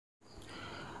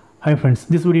Hi friends,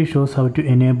 this video shows how to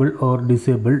enable or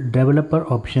disable developer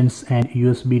options and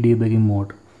USB debugging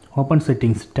mode. Open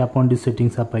settings, tap on the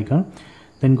settings up icon,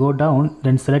 then go down,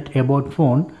 then select about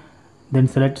phone, then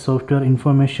select software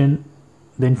information,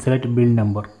 then select build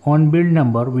number. On build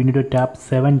number we need to tap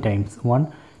 7 times.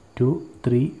 1, 2,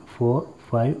 3, 4,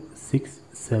 5, 6,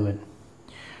 7.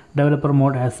 Developer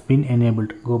mode has been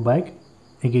enabled. Go back,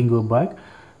 again go back.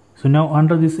 So now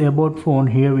under this about phone,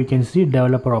 here we can see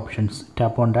developer options.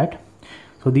 Tap on that.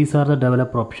 So these are the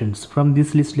developer options. From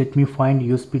this list, let me find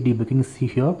USB debugging. See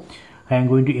here, I am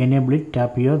going to enable it.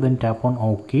 Tap here, then tap on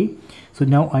OK. So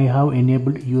now I have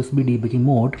enabled USB debugging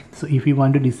mode. So if you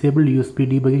want to disable USB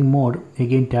debugging mode,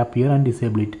 again tap here and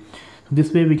disable it. So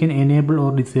this way we can enable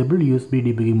or disable USB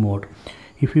debugging mode.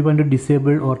 If we want to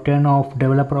disable or turn off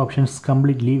developer options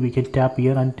completely, we can tap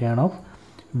here and turn off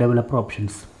developer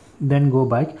options. Then go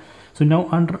back. So now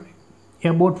under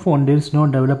about phone there is no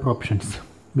developer options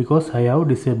because I have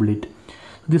disabled it.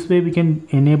 This way we can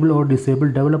enable or disable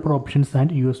developer options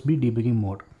and USB debugging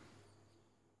mode.